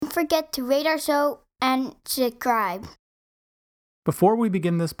Don't forget to rate our show and subscribe. Before we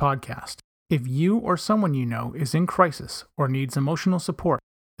begin this podcast, if you or someone you know is in crisis or needs emotional support,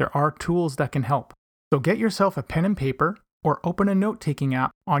 there are tools that can help. So get yourself a pen and paper or open a note-taking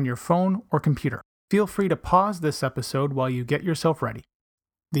app on your phone or computer. Feel free to pause this episode while you get yourself ready.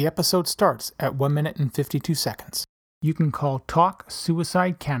 The episode starts at 1 minute and 52 seconds. You can call Talk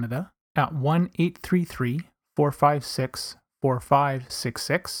Suicide Canada at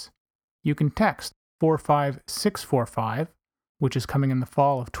 1-833-456-4566. You can text 45645, which is coming in the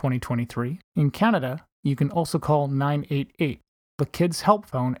fall of 2023. In Canada, you can also call 988, the Kids Help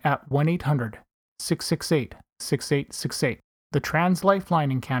Phone at 1-800-668-6868. The Trans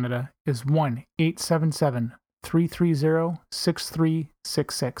Lifeline in Canada is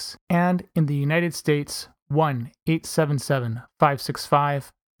 1-877-330-6366. And in the United States,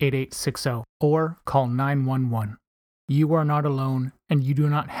 1-877-565-8860, or call 911. You are not alone, and you do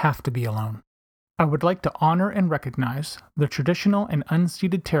not have to be alone. I would like to honor and recognize the traditional and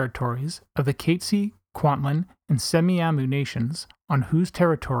unceded territories of the Katzie, Kwantlen, and Semiahmoo nations on whose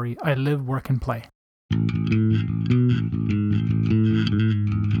territory I live, work, and play.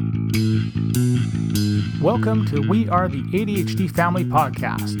 Welcome to We Are the ADHD Family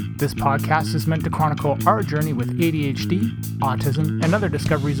Podcast. This podcast is meant to chronicle our journey with ADHD, autism, and other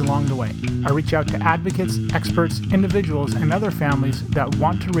discoveries along the way. I reach out to advocates, experts, individuals, and other families that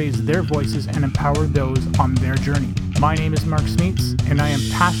want to raise their voices and empower those on their journey. My name is Mark Smeets, and I am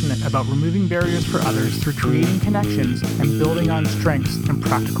passionate about removing barriers for others through creating connections and building on strengths and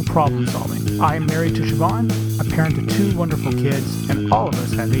practical problem solving. I am married to Siobhan, a parent of 2 wonderful kids, and all of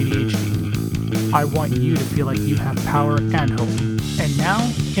us have ADHD. I want you to feel like you have power and hope. And now,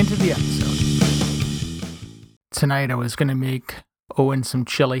 into the episode. Tonight I was going to make Owen some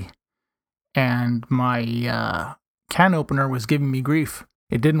chili, and my can opener was giving me grief.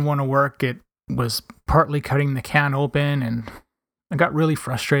 It didn't want to work. It was partly cutting the can open, and I got really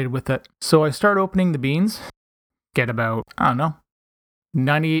frustrated with it. So I start opening the beans, get about,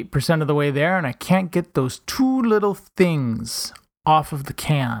 98% of the way there, and I can't get those 2 little things off of the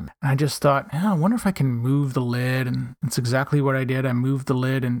can. And I just thought, I wonder if I can move the lid, and that's exactly what I did. I moved the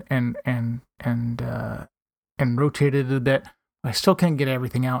lid and rotated it a bit. I still can't get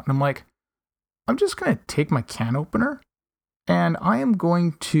everything out. And I'm like, I'm just going to take my can opener and I am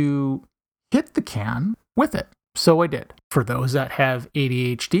going to hit the can with it. So I did. For those that have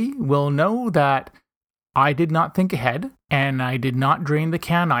ADHD will know that I did not think ahead, and I did not drain the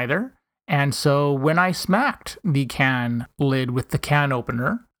can either. And so when I smacked the can lid with the can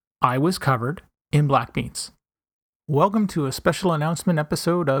opener, I was covered in black beans. Welcome to a special announcement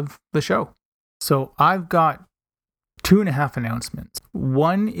episode of the show. So I've got 2.5 announcements.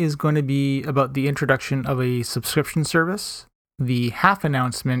 One is going to be about the introduction of a subscription service. The half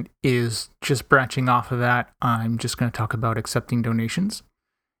announcement is just branching off of that. I'm just going to talk about accepting donations.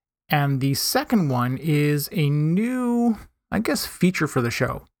 And the second one is a new, feature for the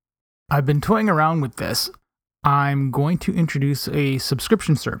show. I've been toying around with this. I'm going to introduce a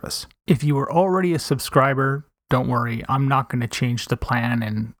subscription service. If you are already a subscriber, don't worry. I'm not going to change the plan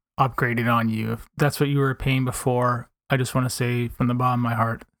and upgrade it on you. If that's what you were paying before, I just want to say from the bottom of my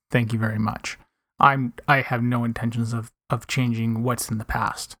heart, thank you very much. I have no intentions of changing what's in the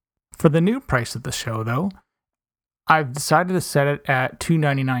past. For the new price of the show, though, I've decided to set it at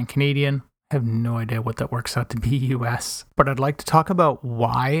 $2.99 Canadian. I have no idea what that works out to be US, but I'd like to talk about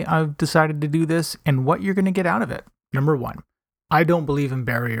why I've decided to do this and what you're going to get out of it. Number 1, I don't believe in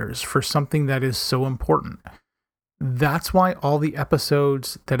barriers for something that is so important. That's why all the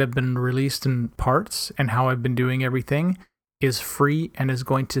episodes that have been released in parts and how I've been doing everything is free and is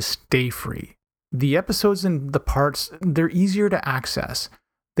going to stay free. The episodes in the parts, they're easier to access.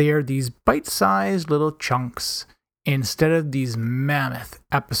 They are these bite-sized little chunks instead of these mammoth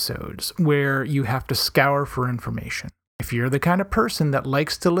episodes where you have to scour for information. If you're the kind of person that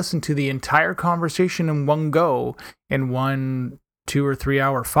likes to listen to the entire conversation in one go in one 2 or 3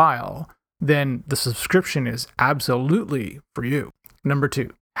 hour file, then the subscription is absolutely for you. Number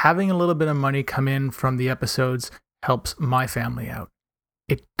 2, having a little bit of money come in from the episodes helps my family out.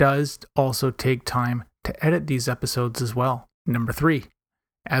 It does also take time to edit these episodes as well. Number 3,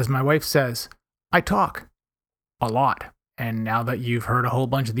 as my wife says, I talk a lot. And now that you've heard a whole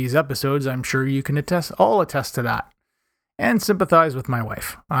bunch of these episodes, I'm sure you can attest to that and sympathize with my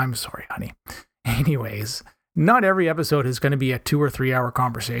wife. I'm sorry, honey. Anyways, not every episode is going to be a 2 or 3 hour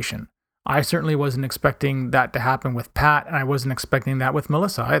conversation. I certainly wasn't expecting that to happen with Pat, and I wasn't expecting that with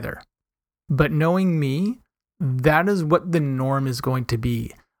Melissa either. But knowing me, that is what the norm is going to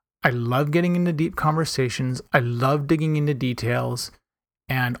be. I love getting into deep conversations. I love digging into details.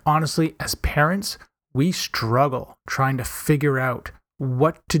 And honestly, as parents, we struggle trying to figure out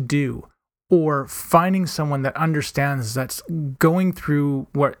what to do or finding someone that understands that's going through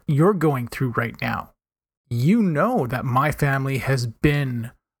what you're going through right now. You know that my family has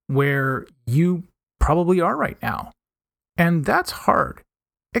been where you probably are right now. And that's hard.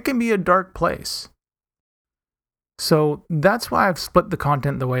 It can be a dark place. So that's why I've split the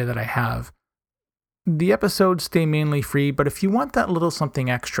content the way that I have. The episodes stay mainly free, but if you want that little something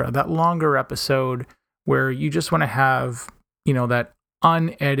extra, that longer episode where you just want to have, that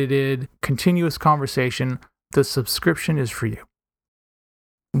unedited, continuous conversation, the subscription is for you.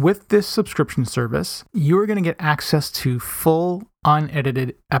 With this subscription service, you're going to get access to full,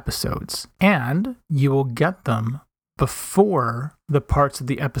 unedited episodes, and you will get them before the parts of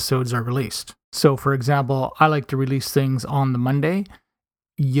the episodes are released. So, for example, I like to release things on the Monday.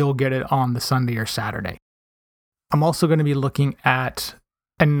 You'll get it on the Sunday or Saturday. I'm also going to be looking at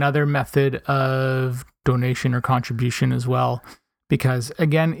another method of donation or contribution as well, because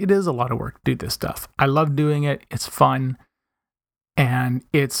again, it is a lot of work to do this stuff. I love doing it. It's fun. And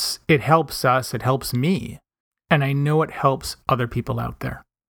it helps us, it helps me, and I know it helps other people out there.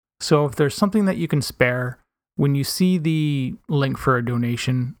 So if there's something that you can spare, when you see the link for a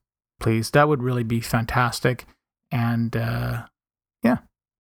donation, please, that would really be fantastic. And yeah.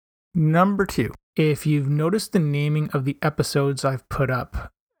 Number 2, if you've noticed the naming of the episodes I've put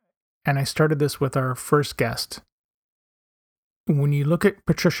up, and I started this with our first guest, when you look at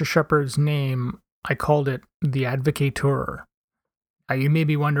Patricia Shepard's name, I called it The Advocateur. You may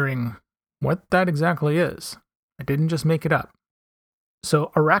be wondering what that exactly is. I didn't just make it up.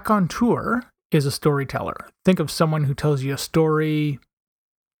 So a raconteur is a storyteller. Think of someone who tells you a story.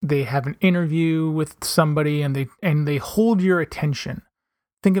 They have an interview with somebody and they hold your attention.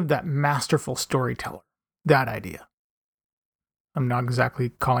 Think of that masterful storyteller. That idea. I'm not exactly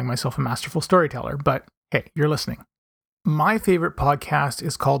calling myself a masterful storyteller, but hey, you're listening. My favorite podcast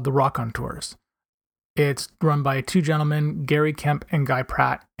is called The Raconteurs. It's run by 2 gentlemen, Gary Kemp and Guy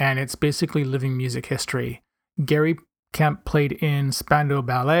Pratt, and it's basically living music history. Gary Kemp played in Spandau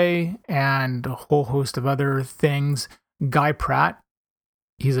Ballet and a whole host of other things. Guy Pratt,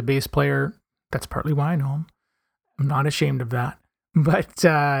 he's a bass player. That's partly why I know him. I'm not ashamed of that. But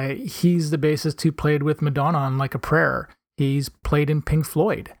he's the bassist who played with Madonna on Like a Prayer. He's played in Pink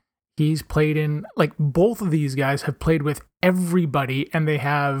Floyd. He's played in, both of these guys have played with everybody, and they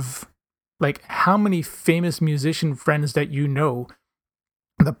have... how many famous musician friends that you know.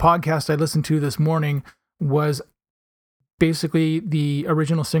 The podcast I listened to this morning was basically the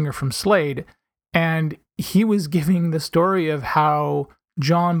original singer from Slade, and he was giving the story of how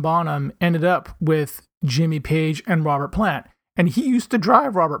John Bonham ended up with Jimmy Page and Robert Plant, and he used to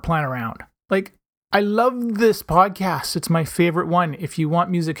drive Robert Plant around. I love this podcast. It's my favorite one. If you want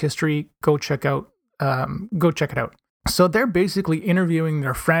music history, go check it out. So they're basically interviewing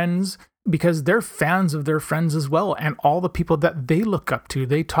their friends, because they're fans of their friends as well, and all the people that they look up to.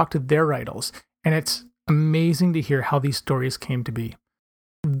 They talk to their idols, and it's amazing to hear how these stories came to be.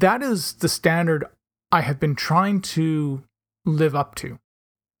 That is the standard I have been trying to live up to,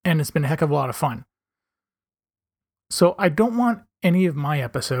 and it's been a heck of a lot of fun. So I don't want any of my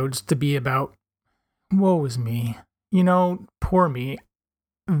episodes to be about, woe is me, poor me.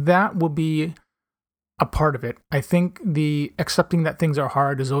 That will be a part of it. I think the accepting that things are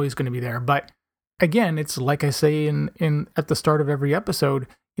hard is always going to be there. But again, it's like I say in at the start of every episode,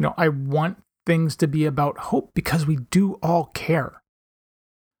 I want things to be about hope because we do all care.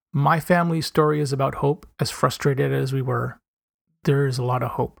 My family's story is about hope. As frustrated as we were, there is a lot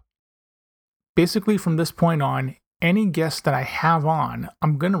of hope. Basically, from this point on, any guest that I have on,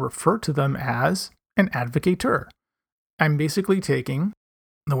 I'm going to refer to them as an advocateur. I'm basically taking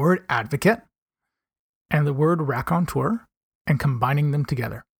the word advocate and the word raconteur and combining them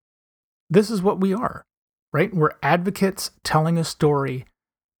together. This is what we are, right? We're advocates telling a story,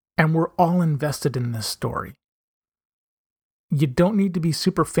 and we're all invested in this story. You don't need to be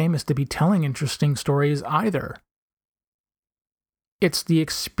super famous to be telling interesting stories either. It's the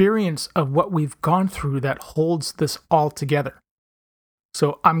experience of what we've gone through that holds this all together.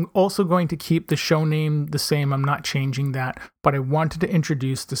 So I'm also going to keep the show name the same. I'm not changing that, but I wanted to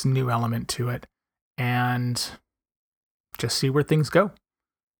introduce this new element to it and just see where things go.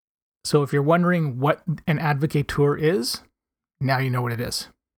 So if you're wondering what an advocateur is, now you know what it is.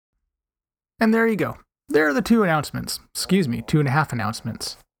 And there you go. There are the 2 announcements. 2.5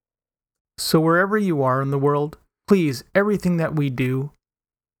 announcements. So wherever you are in the world, please, everything that we do,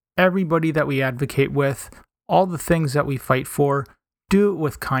 everybody that we advocate with, all the things that we fight for, do it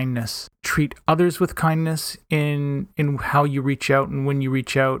with kindness. Treat others with kindness in how you reach out and when you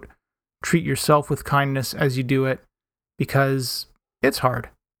reach out. Treat yourself with kindness as you do it, because it's hard.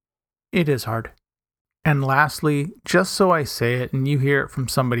 It is hard. And lastly, just so I say it and you hear it from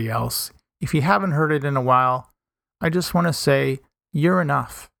somebody else, if you haven't heard it in a while, I just want to say you're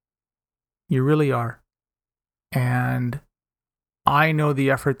enough. You really are. And I know the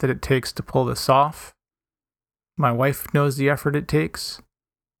effort that it takes to pull this off. My wife knows the effort it takes.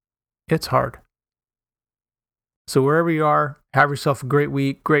 It's hard. So wherever you are, have yourself a great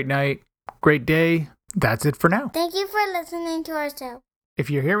week, great night, great day. That's it for now. Thank you for listening to our show. If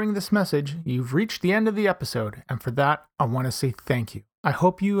you're hearing this message, you've reached the end of the episode, and for that, I want to say thank you. I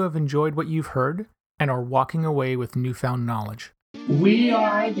hope you have enjoyed what you've heard and are walking away with newfound knowledge. We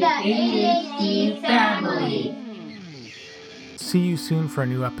are the ADHD family. See you soon for a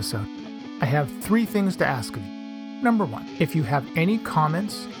new episode. I have 3 things to ask of you. Number 1, if you have any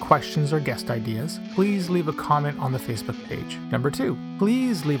comments, questions, or guest ideas, please leave a comment on the Facebook page. Number 2,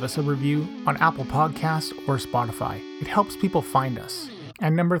 please leave us a review on Apple Podcasts or Spotify. It helps people find us.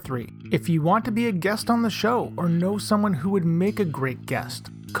 And number 3, if you want to be a guest on the show or know someone who would make a great guest,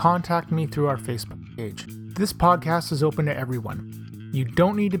 contact me through our Facebook page. This podcast is open to everyone. You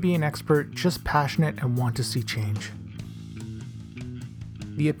don't need to be an expert, just passionate and want to see change.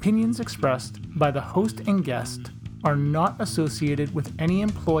 The opinions expressed by the host and guest are not associated with any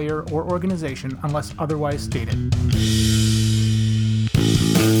employer or organization unless otherwise stated.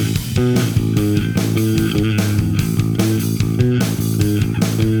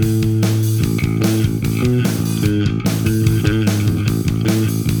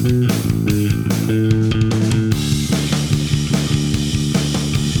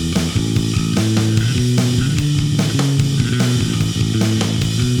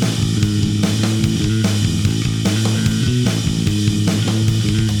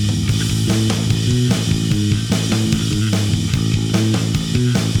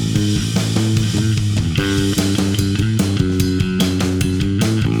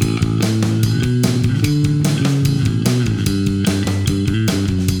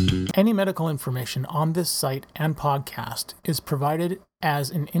 Any medical information on this site and podcast is provided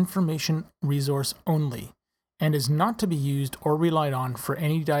as an information resource only and is not to be used or relied on for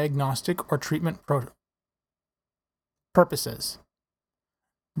any diagnostic or treatment purposes.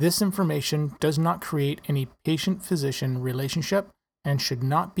 This information does not create any patient-physician relationship and should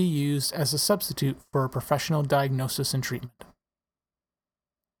not be used as a substitute for a professional diagnosis and treatment.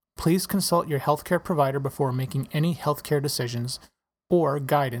 Please consult your healthcare provider before making any healthcare decisions or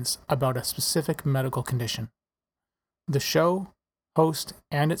guidance about a specific medical condition. The show, host,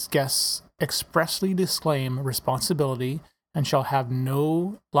 and its guests expressly disclaim responsibility and shall have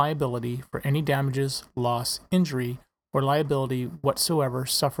no liability for any damages, loss, injury, or liability whatsoever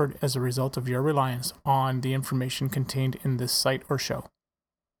suffered as a result of your reliance on the information contained in this site or show.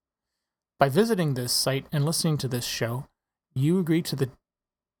 By visiting this site and listening to this show, you agree to the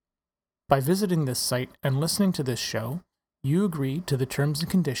terms and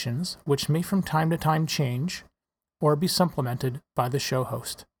conditions, which may from time to time change or be supplemented by the show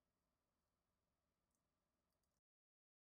host.